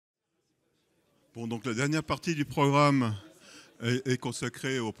Bon, donc la dernière partie du programme est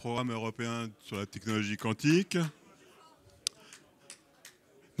consacrée au programme européen sur la technologie quantique.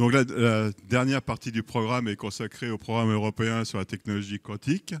 Donc la dernière partie du programme est consacrée au programme européen sur la technologie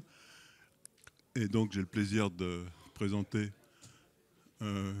quantique. Et donc j'ai le plaisir de présenter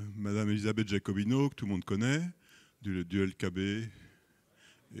Madame Elisabeth Giacobino, que tout le monde connaît, du LKB,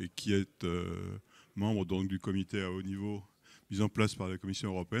 et qui est membre donc, du comité à haut niveau mis en place par la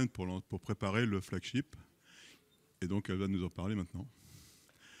Commission européenne pour préparer le flagship. Et donc, elle va nous en parler maintenant.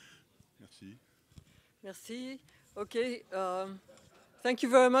 Merci. Merci. Okay. Thank you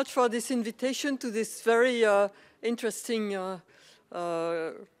very much for this invitation to this very interesting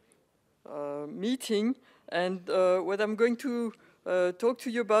meeting. And what I'm going to talk to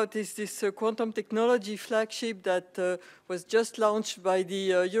you about is this quantum technology flagship that was just launched by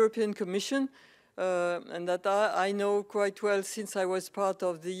the European Commission and that I know quite well since I was part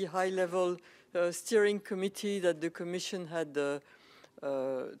of the high-level steering committee that the Commission had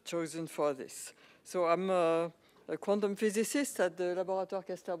chosen for this. So I'm a quantum physicist at the Laboratoire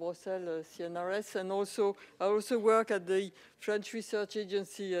Castor-Brossel CNRS, and I also work at the French Research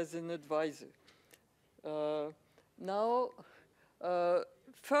Agency as an advisor.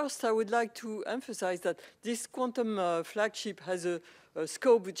 First, I would like to emphasize that this quantum flagship has a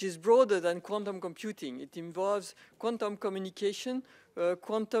scope which is broader than quantum computing. It involves quantum communication,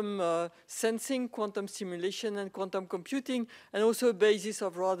 quantum sensing, quantum simulation, and quantum computing, and also a basis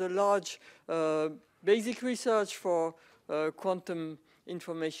of rather large basic research for quantum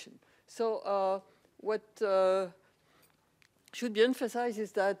information. So what should be emphasized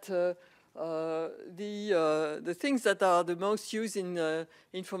is that the things that are the most used in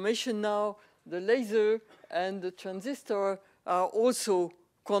information now, the laser and the transistor, are also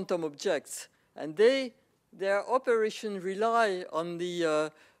quantum objects. And their operation rely on the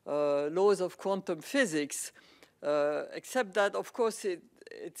laws of quantum physics, except that, of course,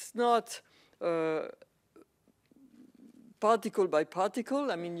 it's not particle by particle.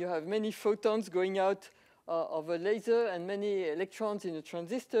 I mean, you have many photons going out of a laser and many electrons in a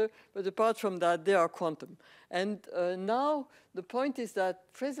transistor, but apart from that, they are quantum. And now the point is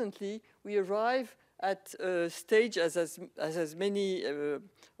that presently we arrive at a stage, as many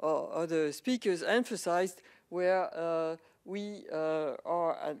other speakers emphasized, where we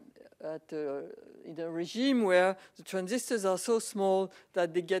are in a regime where the transistors are so small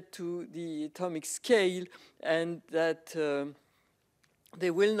that they get to the atomic scale and that they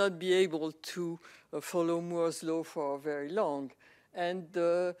will not be able to follow Moore's law for very long. And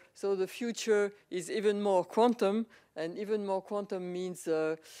so the future is even more quantum, and even more quantum means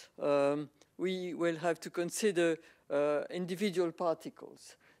we will have to consider individual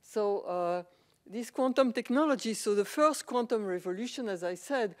particles. So this quantum technology, so the first quantum revolution, as I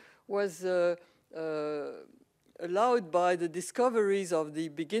said, was allowed by the discoveries of the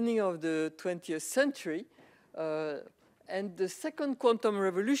beginning of the 20th century. And the second quantum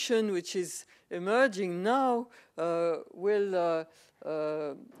revolution, which is emerging now, will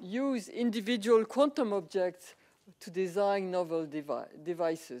use individual quantum objects to design novel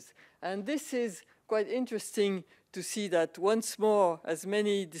devices. And this is quite interesting to see that once more, as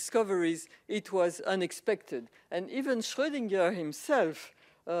many discoveries, it was unexpected. And even Schrödinger himself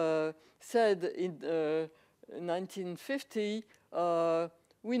said in 1950,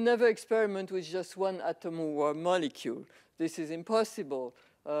 we never experiment with just one atom or molecule. This is impossible.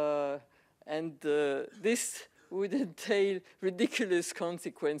 And this would entail ridiculous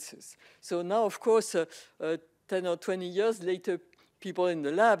consequences. So now, of course, 10 or 20 years later, people in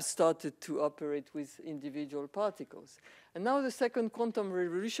the lab started to operate with individual particles. And now the second quantum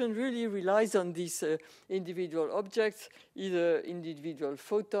revolution really relies on these individual objects, either individual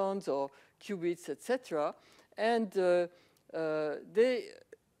photons or qubits, etc. And they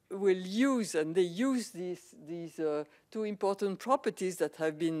will use, and they use these two important properties that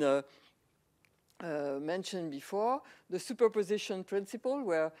have been mentioned before. The superposition principle,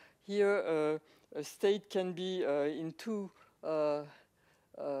 where here a state can be in two, can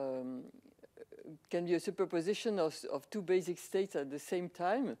be a superposition of two basic states at the same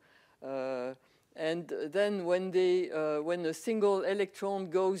time. And then when a single electron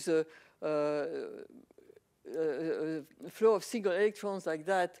goes, a flow of single electrons like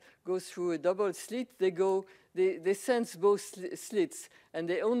that goes through a double slit, they sense both slits, and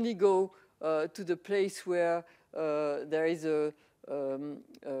they only go to the place where there is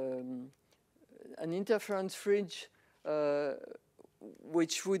an interference fringe,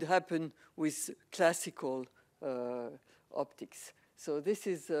 which would happen with classical optics. So this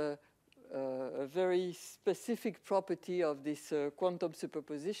is a very specific property of this quantum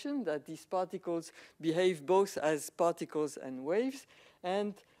superposition, that these particles behave both as particles and waves.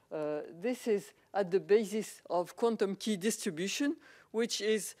 And this is at the basis of quantum key distribution, which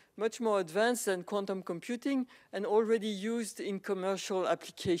is much more advanced than quantum computing and already used in commercial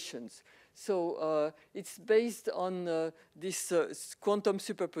applications. So it's based on this quantum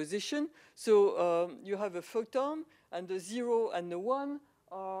superposition. So you have a photon, and the 0 and the 1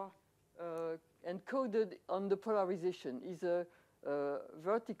 are encoded on the polarization, either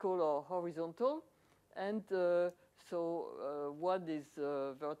vertical or horizontal. And so 1 is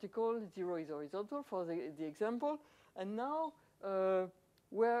vertical, 0 is horizontal for the example. And now,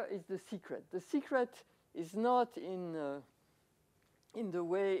 where is the secret? The secret is not in the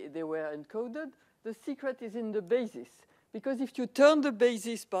way they were encoded. The secret is in the basis. Because if you turn the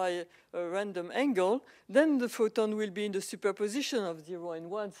basis by a random angle, then the photon will be in the superposition of 0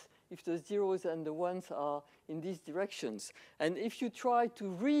 and 1s if the 0s and the 1s are in these directions. And if you try to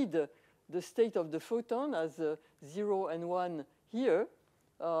read the state of the photon as 0 and 1 here,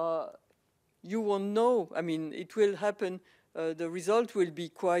 you won't know. I mean, it will happen. The result will be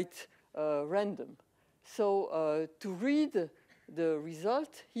quite random. So to read the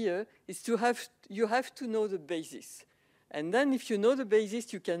result here is you have to know the basis. And then if you know the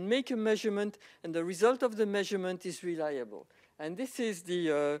basis, you can make a measurement, and the result of the measurement is reliable. And this is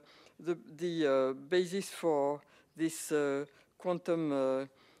the basis for this quantum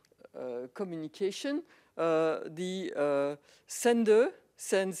communication. The sender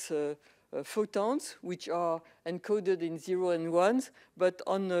sends photons, which are encoded in 0 and 1s, but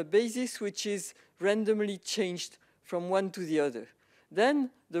on a basis which is randomly changed from one to the other. Then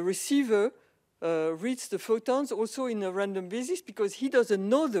the receiver reads the photons also in a random basis because he doesn't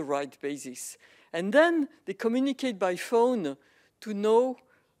know the right basis. And then they communicate by phone to know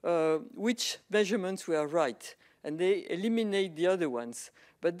which measurements were right. And they eliminate the other ones.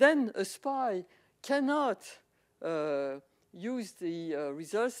 But then a spy cannot use the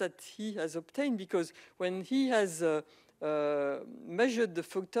results that he has obtained, because when he has measured the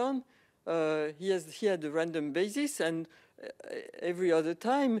photon, he had a random basis, and every other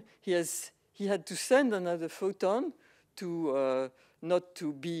time he had to send another photon to not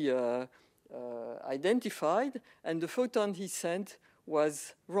to be identified, and the photon he sent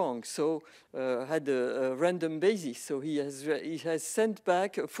was wrong, so had a random basis. So he has sent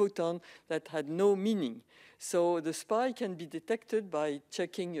back a photon that had no meaning. So the spy can be detected by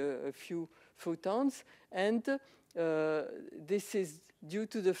checking a few photons, and this is due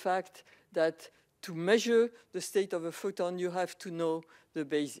to the fact that to measure the state of a photon, you have to know the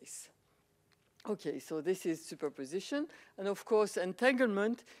basis. Okay, so this is superposition. And of course,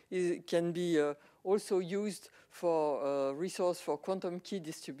 entanglement can be also used for resource for quantum key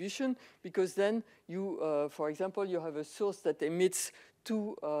distribution, because then you, for example, you have a source that emits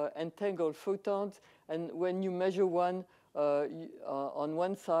two entangled photons, and when you measure one on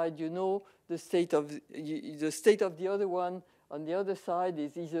one side, you know the state of the other one on the other side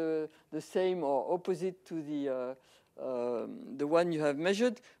is either the same or opposite to the one you have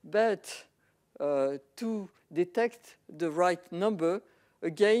measured. But to detect the right number,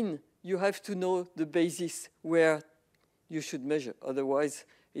 again, you have to know the basis where you should measure. Otherwise,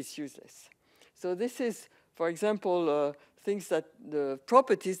 it's useless. So this is, for example, the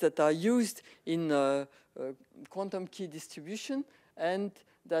properties that are used in quantum key distribution and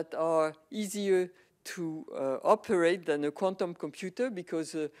that are easier to operate than a quantum computer,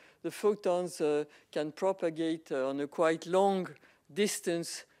 because the photons can propagate on a quite long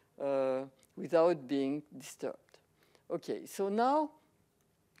distance without being disturbed. Okay, so now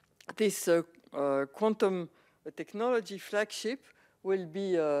this quantum technology flagship will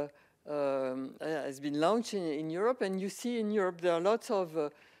be has been launched in Europe, and you see in Europe there are lots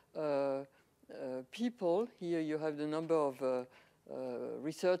of people. Here you have the number of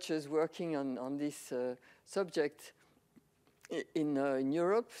researchers working on this subject in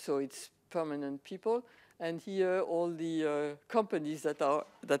Europe, so it's permanent people. And here all the companies that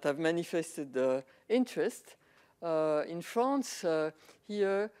have manifested interest. In France,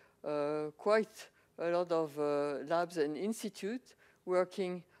 here quite a lot of labs and institutes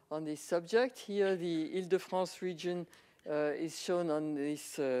working on this subject. Here the Île-de-France region is shown on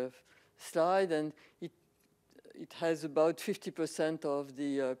this slide, and it has about 50% of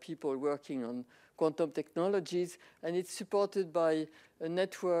the people working on quantum technologies, and it's supported by a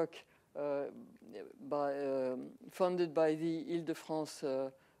network funded by the Île-de-France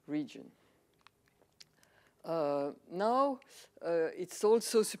region. Now, it's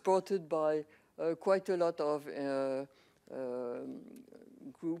also supported by quite a lot of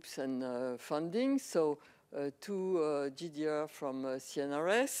groups and funding. So 2 GDR from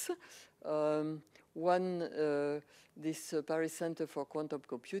CNRS, one this Paris Center for Quantum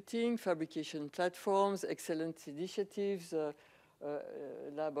Computing, fabrication platforms, excellence initiatives,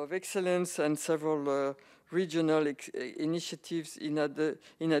 Lab of Excellence, and several regional initiatives in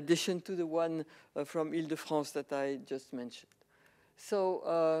addition to the one from Île-de-France that I just mentioned.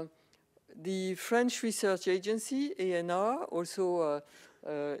 So the French Research Agency, ANR, also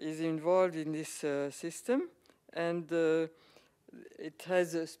is involved in this system, and it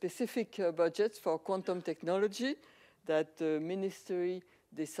has specific budgets for quantum technology that the ministry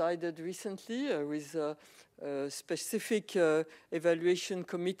decided recently with a specific evaluation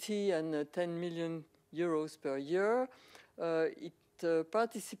committee and 10 million euros per year. It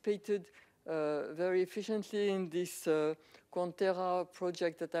participated very efficiently in this Quantera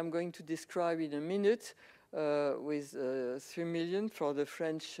project that I'm going to describe in a minute with 3 million for the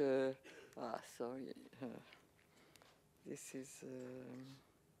French. Sorry. This is,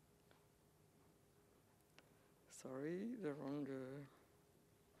 sorry, the wrong.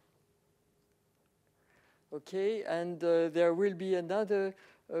 Okay, and there will be another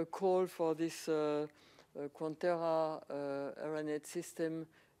call for this Quantera ARANET system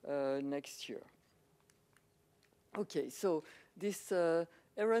next year. Okay, so this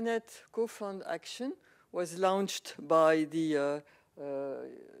ARANET co-fund action was launched by the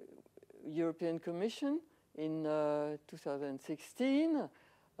European Commission in 2016.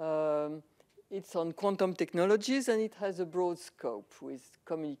 It's on quantum technologies, and it has a broad scope with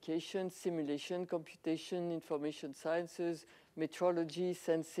communication, simulation, computation, information sciences, metrology,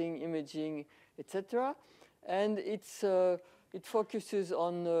 sensing, imaging, etc. And it focuses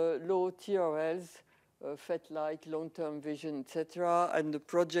on low TRLs, FET-like, long-term vision, etc. And the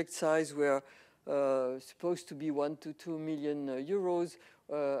project size were supposed to be 1 to 2 million euros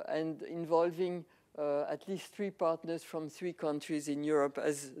and involving at least 3 partners from 3 countries in Europe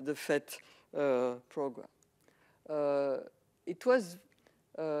as the FET program. It was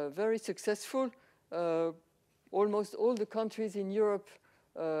very successful. Almost all the countries in Europe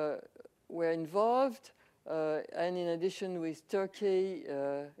were involved, and in addition with Turkey,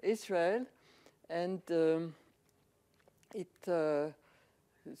 Israel, and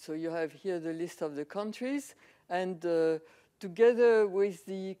so you have here the list of the countries, and together with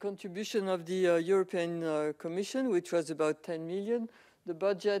the contribution of the European Commission, which was about 10 million, the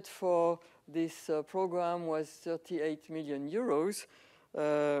budget for this program was 38 million euros,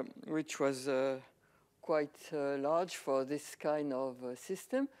 which was quite large for this kind of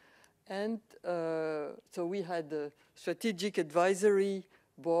system. And so we had a strategic advisory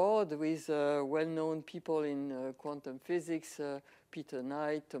board with well-known people in quantum physics, Peter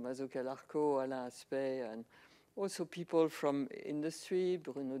Knight, Tommaso Calarco, Alain Aspect, and also people from industry,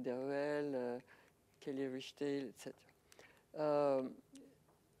 Bruno Deruel, Kelly Richdale, etc.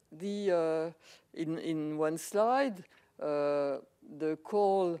 In one slide, the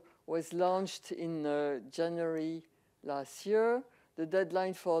call was launched in January last year. The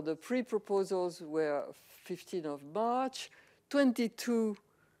deadline for the pre-proposals were 15th of March.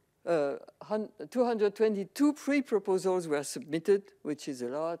 222 pre-proposals were submitted, which is a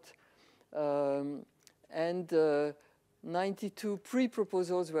lot. And 92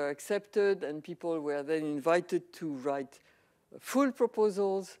 pre-proposals were accepted, and people were then invited to write full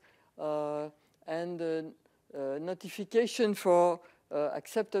proposals, and notification for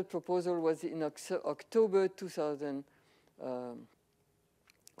accepted proposal was in October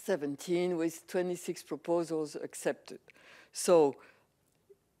 2017 with 26 proposals accepted. So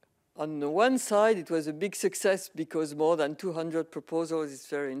on the one side, it was a big success because more than 200 proposals is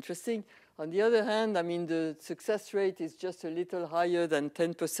very interesting. On the other hand, I mean, the success rate is just a little higher than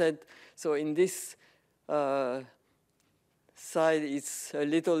 10%. So in this side, it's a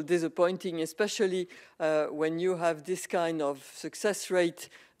little disappointing, especially when you have this kind of success rate.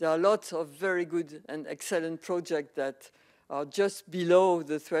 There are lots of very good and excellent projects that are just below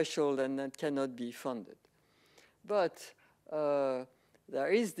the threshold and that cannot be funded. But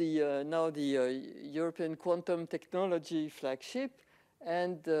there is now the European Quantum Technology flagship,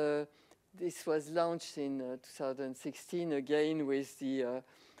 and this was launched in 2016 again with the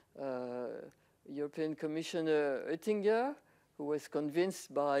European Commissioner Oettinger, who was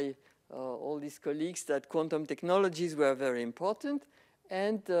convinced by all his colleagues that quantum technologies were very important.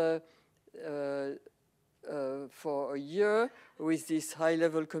 And for a year with this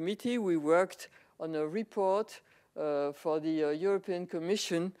high-level committee, we worked on a report for the European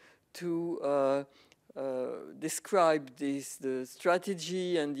Commission to describe the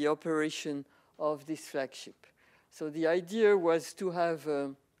strategy and the operation of this flagship. So the idea was to have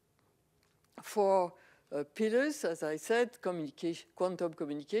 4 pillars, as I said: quantum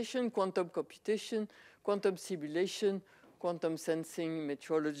communication, quantum computation, quantum simulation, quantum sensing,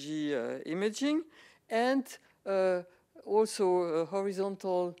 metrology, imaging, and also a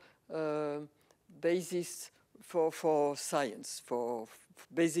horizontal basis for science, for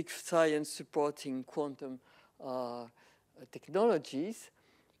basic science supporting quantum technologies.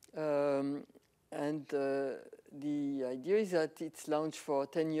 And the idea is that it's launched for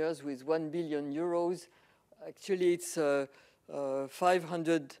 10 years with 1 billion euros. Actually, it's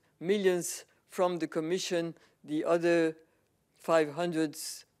 500 millions from the Commission, the other 500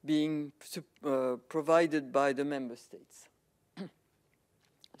 being provided by the member states.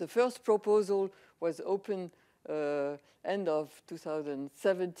 The first proposal was opened end of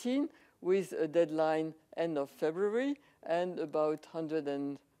 2017 with a deadline end of February and about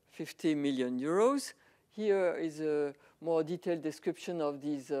 150 million euros. Here is a more detailed description of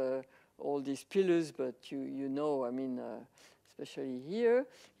these all these pillars, but you know, I mean, especially here.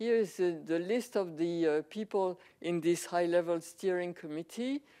 Here is the list of the people in this high-level steering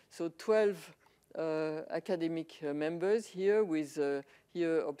committee. So 12 academic members here with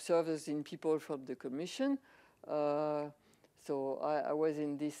here observers and people from the Commission. So I was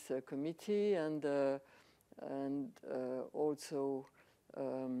in this committee and also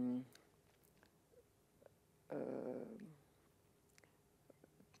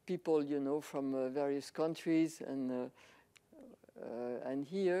people, you know, from various countries, and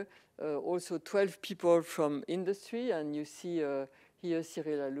here also 12 people from industry, and you see here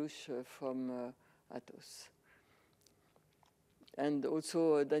Cyril Alouche from Atos, and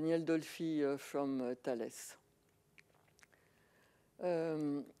also Daniel Dolfi from Thales.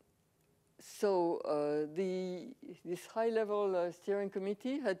 So this high-level steering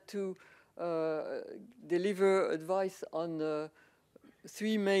committee had to deliver advice on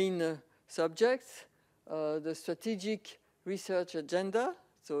 3 main subjects: the strategic research agenda,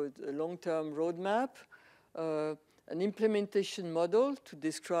 so a long-term roadmap, an implementation model to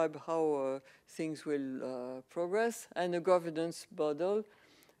describe how things will progress, and a governance model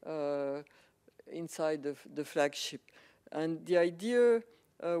inside the flagship. And the idea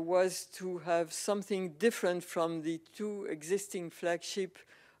was to have something different from the 2 existing flagship,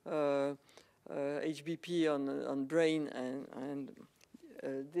 HBP on brain and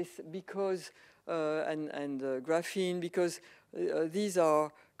this, because and graphene, because these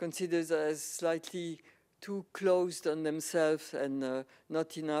are considered as slightly too closed on themselves and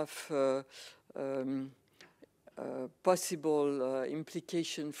not enough possible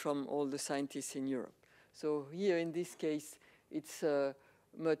implication from all the scientists in Europe. So here in this case, it's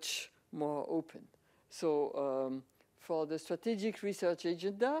much more open. So for the strategic research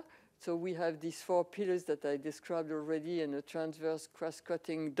agenda, so we have these 4 pillars that I described already, and a transverse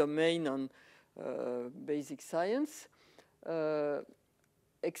cross-cutting domain on basic science,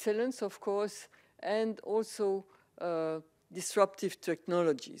 excellence, of course, and also disruptive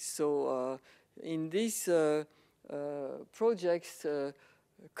technologies. So in these projects,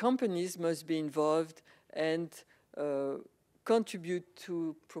 companies must be involved and contribute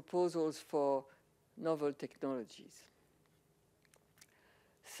to proposals for novel technologies.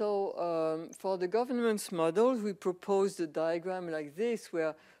 So for the governance model, we proposed a diagram like this,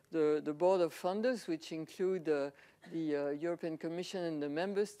 where the board of funders, which include the European Commission and the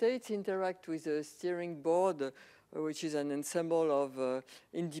member states, interact with a steering board, which is an ensemble of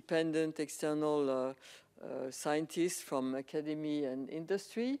independent external scientists from academia and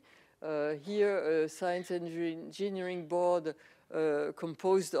industry. Here, a science and engineering board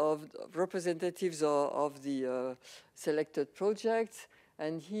composed of representatives of the selected projects.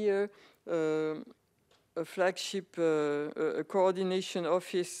 And here, a flagship, a coordination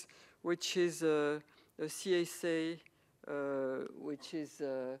office, which is a CSA, which is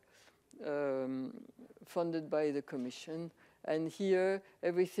funded by the Commission. And here,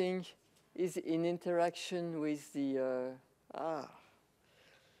 everything is in interaction with the,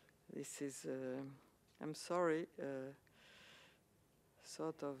 this is, I'm sorry,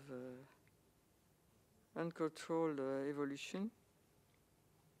 sort of uncontrolled evolution,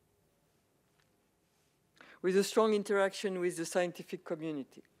 with a strong interaction with the scientific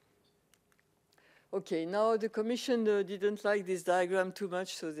community. Okay, now the Commission didn't like this diagram too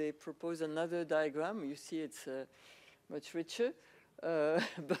much, so they proposed another diagram. You see it's much richer.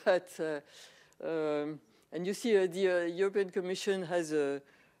 And you see the European Commission has a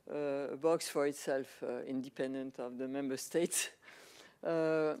box for itself, independent of the member states.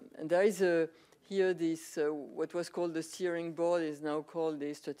 And there is here, this what was called the steering board is now called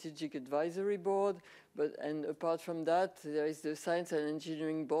the strategic advisory board. And apart from that, there is the science and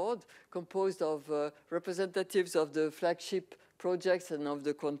engineering board, composed of representatives of the flagship projects and of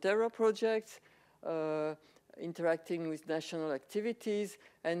the Quantera projects, interacting with national activities.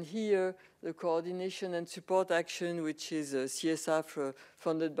 And here, the coordination and support action, which is CSR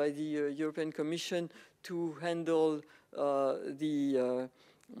funded by the European Commission to handle the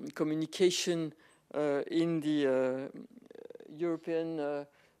communication in the European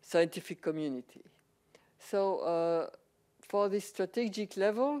scientific community. So for the strategic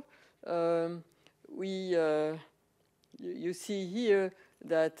level, you see here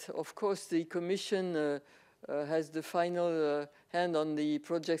that, of course, the Commission has the final hand on the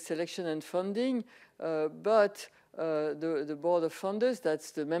project selection and funding, but the Board of Funders,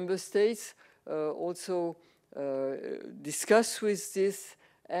 that's the member states, also discuss with this,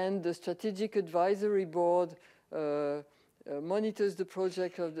 and the Strategic Advisory Board monitors the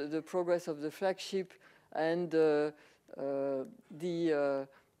project of the progress of the flagship, and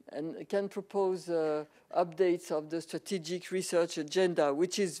and can propose updates of the strategic research agenda,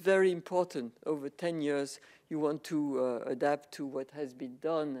 which is very important. Over 10 years, you want to adapt to what has been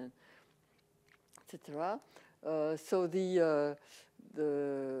done, etc. So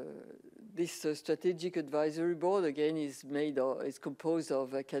this strategic advisory board again is composed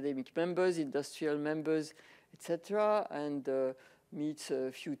of academic members, industrial members, etc., and meets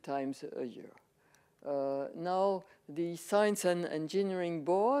a few times a year. Now, the Science and Engineering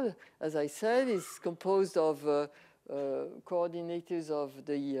Board, as I said, is composed of coordinators of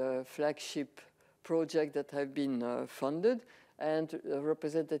the flagship project that have been funded, and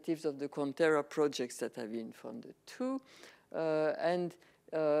representatives of the Quantera projects that have been funded too. And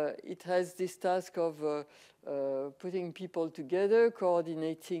it has this task of putting people together,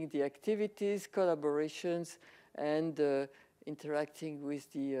 coordinating the activities, collaborations, and interacting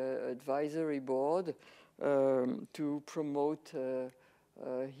with the advisory board to promote and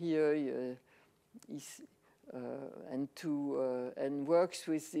works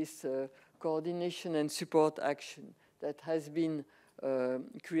with this coordination and support action that has been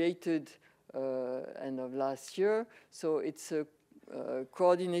created end of last year. So it's a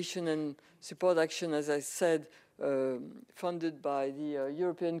coordination and support action, as I said, funded by the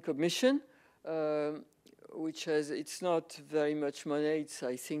European Commission, which it's not very much money. It's,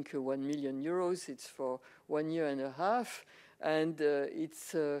 I think, 1 million euros. It's for 1 year and a half, and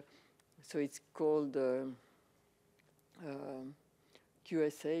so it's called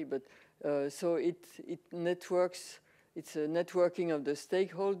QSA. But so it networks. It's a networking of the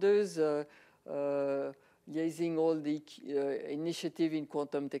stakeholders, liaising all the initiative in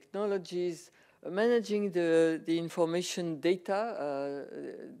quantum technologies, managing the information data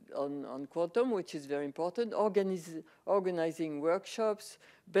on quantum, which is very important, organizing workshops,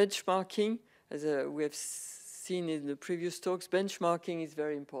 benchmarking, as we have seen in the previous talks. Benchmarking is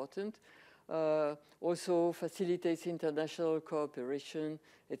very important. Also facilitates international cooperation,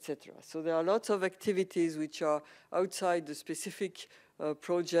 etc. So there are lots of activities which are outside the specific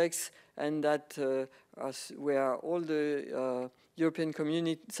projects, and that where all the European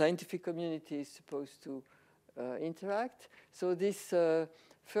scientific community is supposed to interact. So this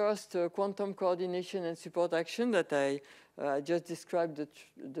first quantum coordination and support action that I just described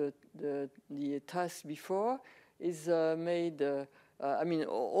the task before is made. I mean,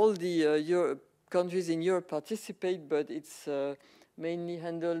 all the countries in Europe participate, but it's mainly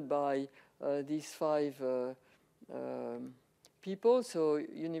handled by these 5 people. So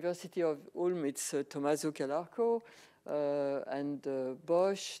University of Ulm, it's Tommaso Calarco, and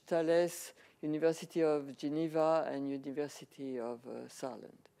Bosch, Thales, University of Geneva, and University of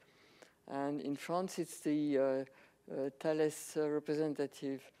Saarland. And in France, it's the Thales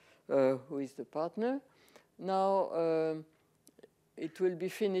representative who is the partner. Now, it will be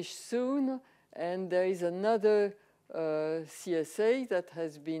finished soon, and there is another CSA that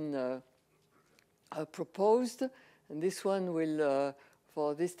has been proposed, and this one will,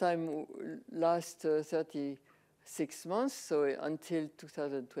 for this time, last 36 months, so until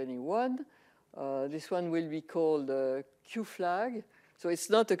 2021. This one will be called Q-Flag. So it's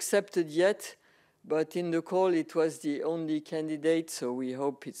not accepted yet, but in the call it was the only candidate, so we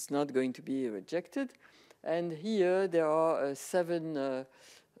hope it's not going to be rejected. And here there are 7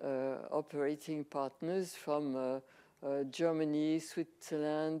 operating partners from Germany,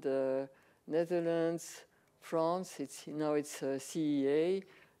 Switzerland, Netherlands, France. Now it's CEA,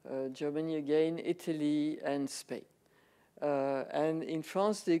 Germany again, Italy, and Spain. And in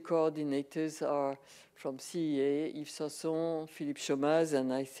France, the coordinators are from CEA, Yves Sanson, Philippe Chomaz,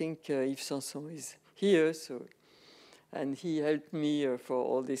 and I think Yves Sanson is here. So, and he helped me for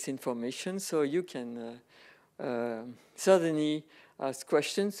all this information. So you can certainly ask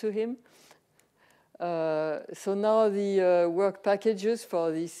questions to him. So now the work packages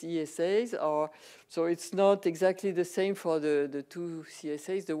for these ESAs are, so it's not exactly the same for the two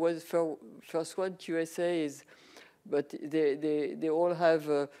CSAs. The first one, QSA, is, but they all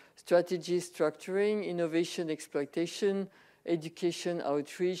have strategy structuring, innovation exploitation, education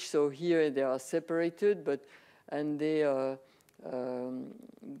outreach. So here they are separated, and they are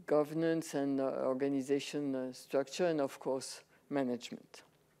governance and organization structure, and of course management.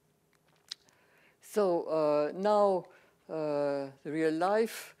 So now the real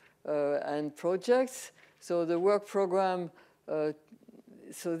life and projects. So the work program,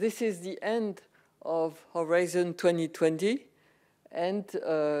 so this is the end of Horizon 2020, and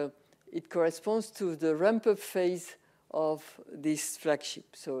it corresponds to the ramp-up phase of this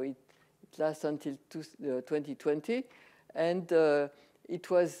flagship. So it lasts until 2020, and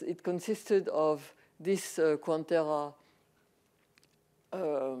it consisted of this Quantera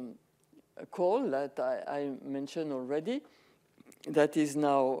call that I mentioned already, that is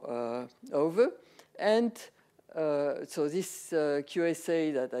now over, and so this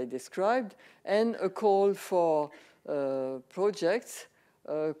QSA that I described, and a call for projects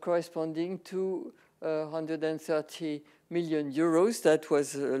corresponding to 130 million euros that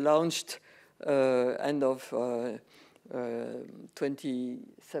was launched end of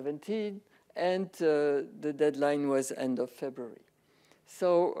 2017, and the deadline was end of February.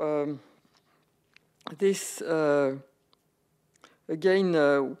 So this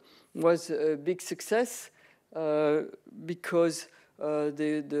again was a big success because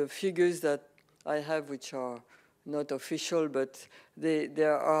the figures that I have, which are not official, but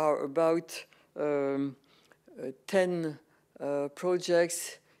there are about 10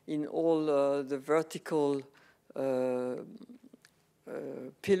 projects in all the vertical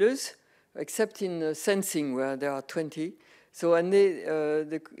pillars, except in sensing, where there are 20. So, and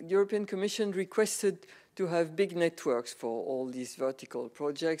the European Commission requested to have big networks for all these vertical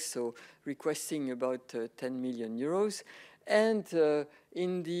projects, so requesting about 10 million euros. And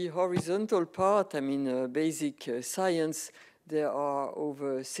in the horizontal part, I mean basic science, there are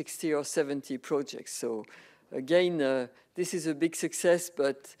over 60 or 70 projects. So again, this is a big success,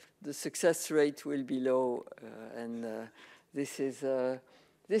 but the success rate will be low, and this is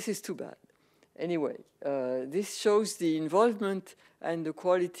too bad. Anyway, this shows the involvement and the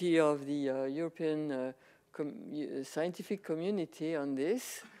quality of the European scientific community on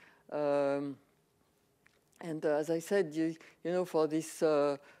this. And as I said, you know, for these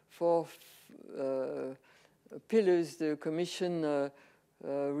 4 pillars, the Commission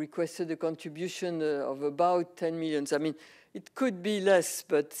requested a contribution of about 10 million. I mean, it could be less,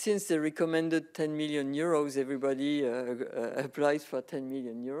 but since they recommended 10 million euros, everybody applies for 10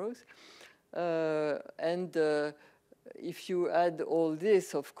 million euros. And if you add all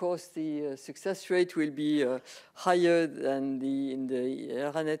this, of course, the success rate will be higher than in the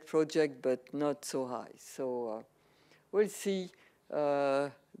ERANET project, but not so high. So we'll see.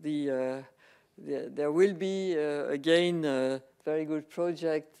 There will be, again, a very good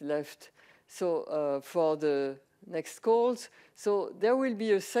project left. So for the next calls, so there will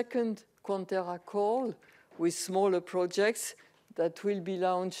be a second Quantera call with smaller projects that will be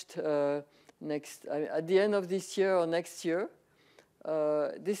launched at the end of this year or next year.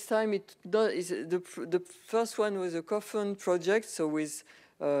 This time the first one was a co-fund project, so with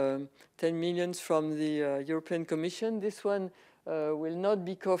 10 million from the European Commission. This one will not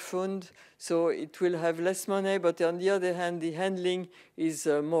be co-fund, so it will have less money, but on the other hand, the handling is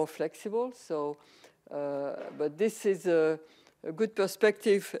more flexible. So, but this is a good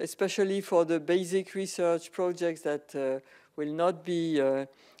perspective, especially for the basic research projects that will not be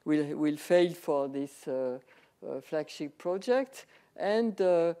will fail for this flagship project. And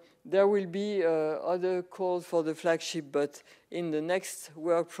there will be other calls for the flagship, but in the next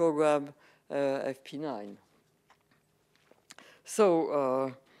work program, FP9.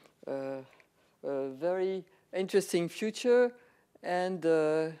 So a very interesting future, and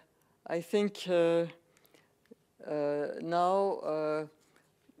I think now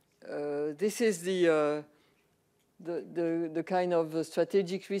this is the kind of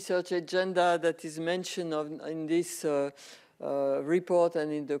strategic research agenda that is mentioned in this report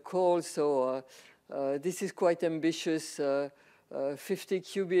and in the call. So this is quite ambitious, 50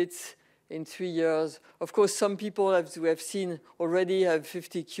 qubits in 3 years. Of course, some people, as we have seen already, have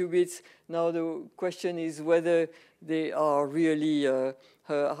 50 qubits. Now the question is whether they are really,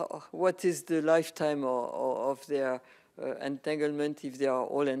 what is the lifetime of their entanglement if they are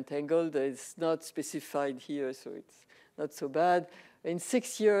all entangled. It's not specified here, so it's not so bad. In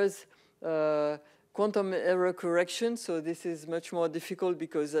 6 years, quantum error correction, so this is much more difficult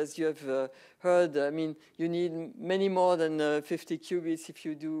because, as you have heard, I mean, you need many more than 50 qubits if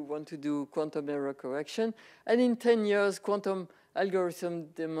you want to do quantum error correction. And in 10 years, quantum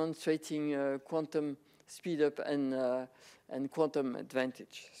algorithm demonstrating quantum speed up and quantum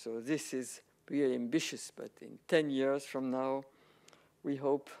advantage. So this is really ambitious, but in 10 years from now, we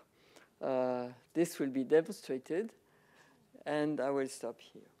hope this will be demonstrated. And I will stop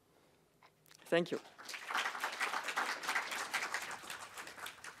here. Thank you.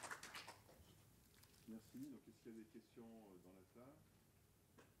 Merci. Donc, est-ce qu'il y a des questions dans la salle?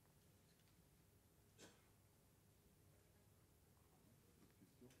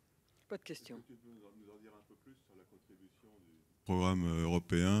 Pas de questions. Est-ce que tu peux nous en dire un peu plus sur la contribution du programme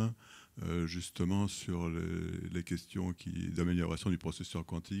européen, justement sur les questions d'amélioration du processeur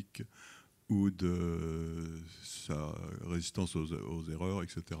quantique ou de sa résistance aux erreurs,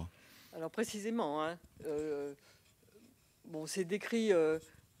 etc. Alors précisément, hein, bon, c'est décrit,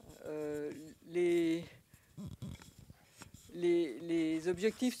 les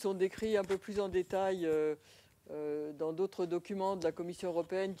objectifs sont décrits un peu plus en détail dans d'autres documents de la Commission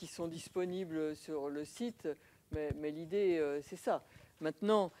européenne qui sont disponibles sur le site, mais l'idée, c'est ça.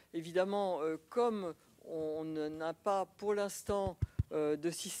 Maintenant, évidemment, comme on n'a pas pour l'instant de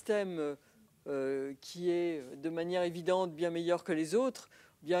système qui est de manière évidente bien meilleur que les autres,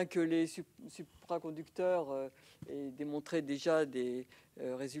 bien que les supraconducteurs aient démontré déjà des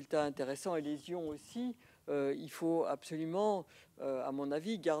résultats intéressants et les ions aussi, il faut absolument, à mon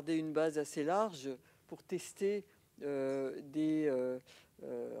avis, garder une base assez large pour tester des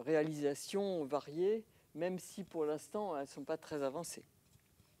réalisations variées, même si pour l'instant elles ne sont pas très avancées.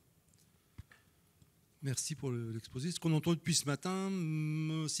 Merci pour l'exposé. Ce qu'on entend depuis ce matin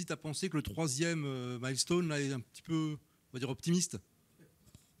me cite à penser que le 3e milestone là, est un petit peu, on va dire, optimiste.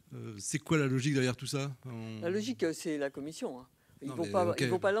 C'est quoi la logique derrière tout ça? La logique, c'est la Commission. Hein. Ils ne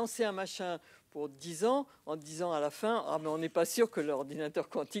vont pas lancer un machin pour 10 ans en disant à la fin « Ah, mais on n'est pas sûr que l'ordinateur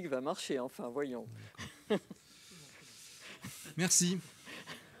quantique va marcher. » Enfin, voyons. Merci.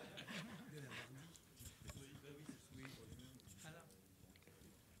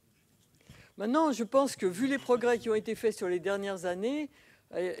 Maintenant, je pense que vu les progrès qui ont été faits sur les dernières années,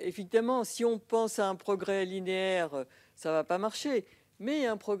 effectivement, si on pense à un progrès linéaire, ça ne va pas marcher. Mais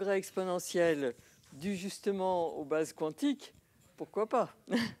un progrès exponentiel dû justement aux bases quantiques, pourquoi pas?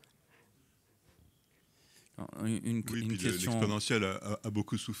 Oui, puis l'exponentiel a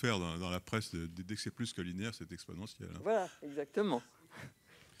beaucoup souffert dans la presse. Dès que c'est plus que linéaire, c'est exponentiel. Hein. Voilà, exactement.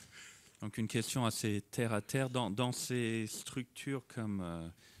 Donc une question assez terre à terre. Dans ces structures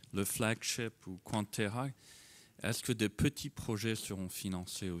comme le flagship ou Quantera, est-ce que des petits projets seront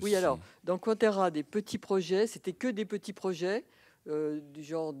financés aussi? Oui, alors, dans Quantera, des petits projets, c'était que des petits projets, du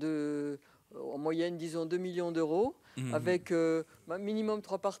genre en moyenne, disons, 2 millions d'euros, avec minimum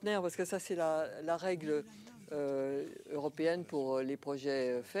 3 partenaires, parce que ça, c'est la règle européenne pour les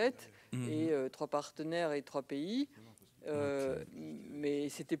projets faits, et 3 partenaires et 3 pays. Mais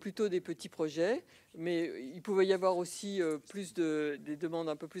c'était plutôt des petits projets, mais il pouvait y avoir aussi des demandes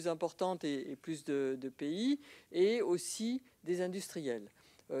un peu plus importantes et plus de pays, et aussi des industriels.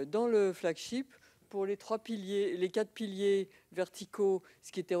 Dans le flagship, pour les 4 piliers verticaux,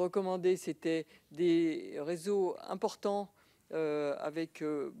 ce qui était recommandé, c'était des réseaux importants avec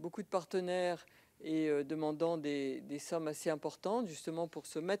beaucoup de partenaires et demandant des sommes assez importantes, justement pour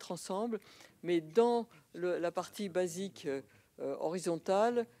se mettre ensemble. Mais dans la partie basique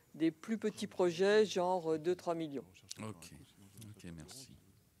horizontale, des plus petits projets, genre 2-3 millions. Ok, merci.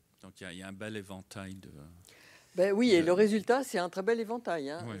 Donc il y a un bel éventail de... Ben oui, et le résultat, c'est un très bel éventail.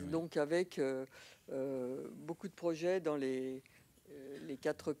 Hein, oui, oui. Donc avec beaucoup de projets dans les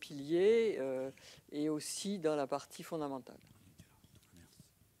 4 piliers et aussi dans la partie fondamentale.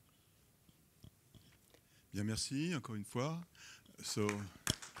 Bien, merci encore une fois.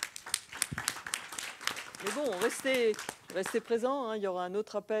 Mais bon, restez présents. Hein. Il y aura un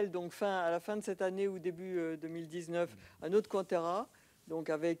autre appel donc à la fin de cette année ou début 2019, un autre Quantera, donc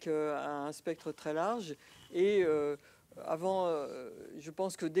avec un spectre très large. Et avant, je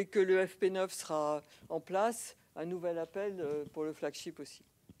pense que dès que le FP9 sera en place, un nouvel appel pour le flagship aussi.